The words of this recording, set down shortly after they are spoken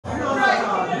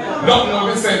Nothing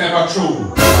we say never true.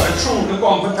 And the truth will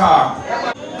come to talk.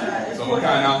 So we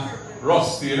kind of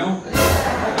rusty, you know?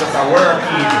 Just a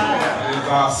working. And it's a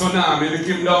tsunami to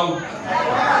keep down.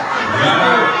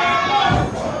 Yeah.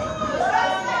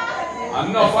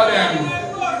 Enough of them.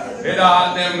 They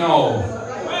don't them now.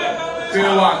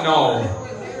 Till what now?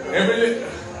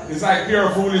 It's like pure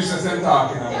foolishness I'm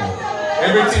talking about.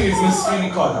 Everything is my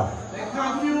skin color.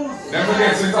 Don't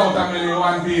forget it's out of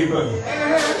 1,000,000 people.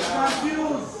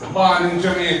 Born in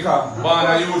Jamaica, born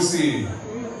at UC,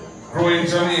 grew in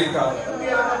Jamaica.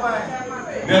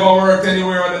 Never worked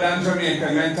anywhere other than Jamaica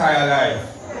in my entire life.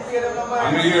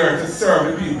 I'm here to serve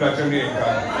the people of Jamaica,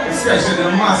 especially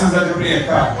the masses of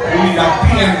Jamaica who need a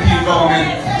PNP government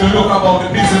to look about the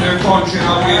business of their country in a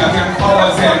way that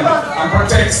empowers them and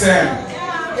protects them.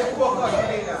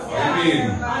 What do you mean?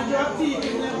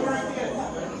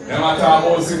 They talk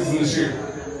about citizenship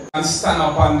and stand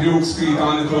up on Duke Street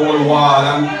on the whole wall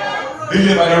and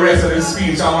deliver the rest of the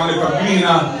speech. I want to be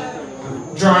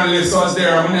a journalist was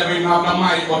there. I never even have the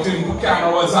mic, but the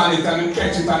camera was on it and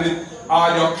catch it and it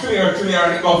audio clear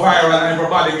and it go viral and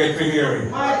everybody get to hear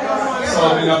it.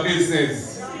 So in a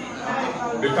business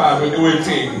because we do it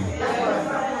thing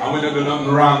and we don't do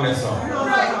nothing wrong there. So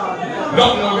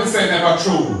nothing we say never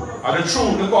true. And the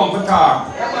truth will come to talk.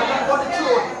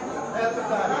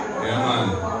 Yeah man.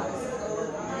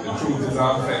 The truth is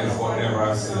our offense, whatever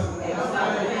I say.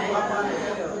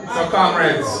 So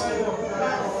comrades,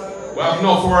 we have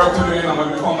enough work to do now when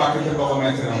we come back into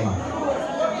government in a man.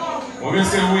 When we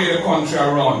see the way the country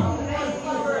run,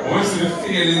 when we see the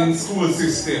failing school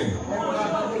system,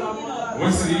 when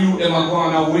we see the youth them are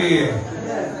going away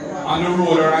on the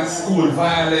road around school,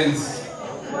 violence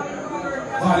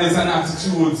and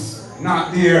attitudes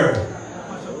not there.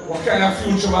 What kind of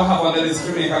future we have under this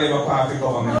Jamaica Labour Party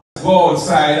government? Go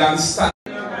outside and stand.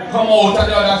 Come out at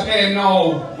the other end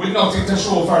now with nothing to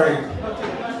show for it.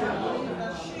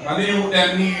 And the youth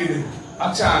them need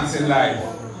a chance in life.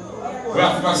 We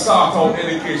have to start our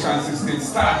education system,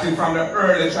 starting from the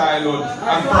early childhood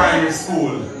and primary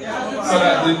school, so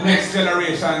that the next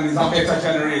generation is a better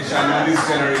generation than this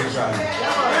generation.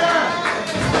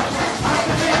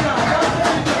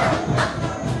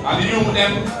 And the youth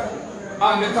them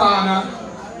on the corner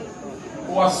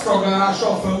who are struggling and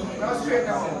shuffle,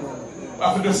 we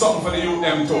have to do something for the youth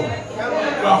them too. We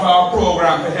have our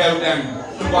program to help them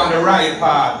to go on the right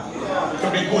path, to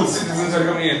be good citizens of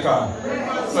Jamaica,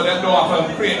 so they don't have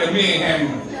to create the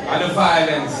mayhem and the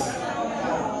violence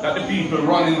that the people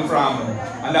running from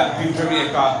and that give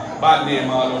Jamaica bad name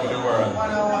all over the world.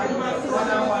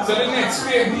 So the next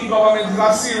PNP government is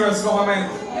a serious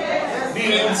government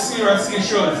dealing with serious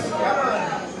issues.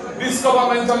 This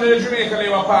government under the Jamaica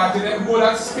Labour Party, they're good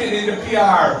at spinning the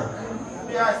PR.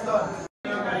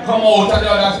 Come out at the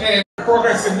other end,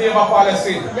 progressive labour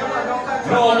policy.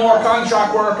 No more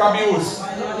contract work abuse.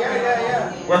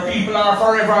 Where people are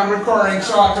forever and recurring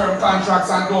short-term contracts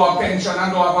and don't have pension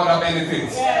and don't have other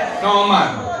benefits. No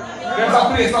man. There's a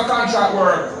place for contract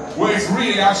work where it's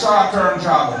really a short-term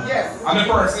job. And the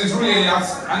person is really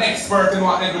an expert in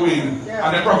what they're doing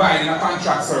and they're providing a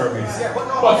contract service.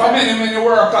 But for many, many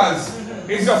workers,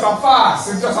 it's just a farce,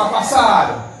 it's just a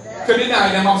facade to deny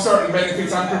them of certain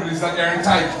benefits and privileges that they're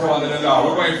entitled to under the law.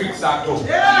 We're going to fix that too.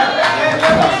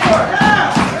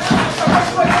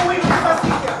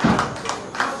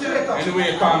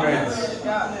 Anyway, comrades,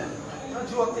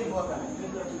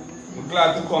 I'm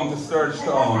glad to come to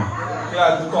Sturgetown.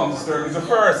 Glad to come to Sturgetown. It's the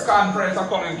first conference I'm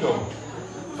coming to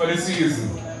for the season.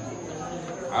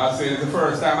 I'll say it's the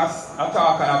first time I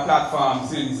talk on a platform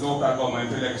since local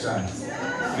government elections.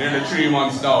 Nearly 3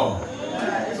 months now.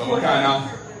 So I'm kind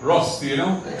of rusty, you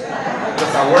know?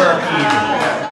 Just a working.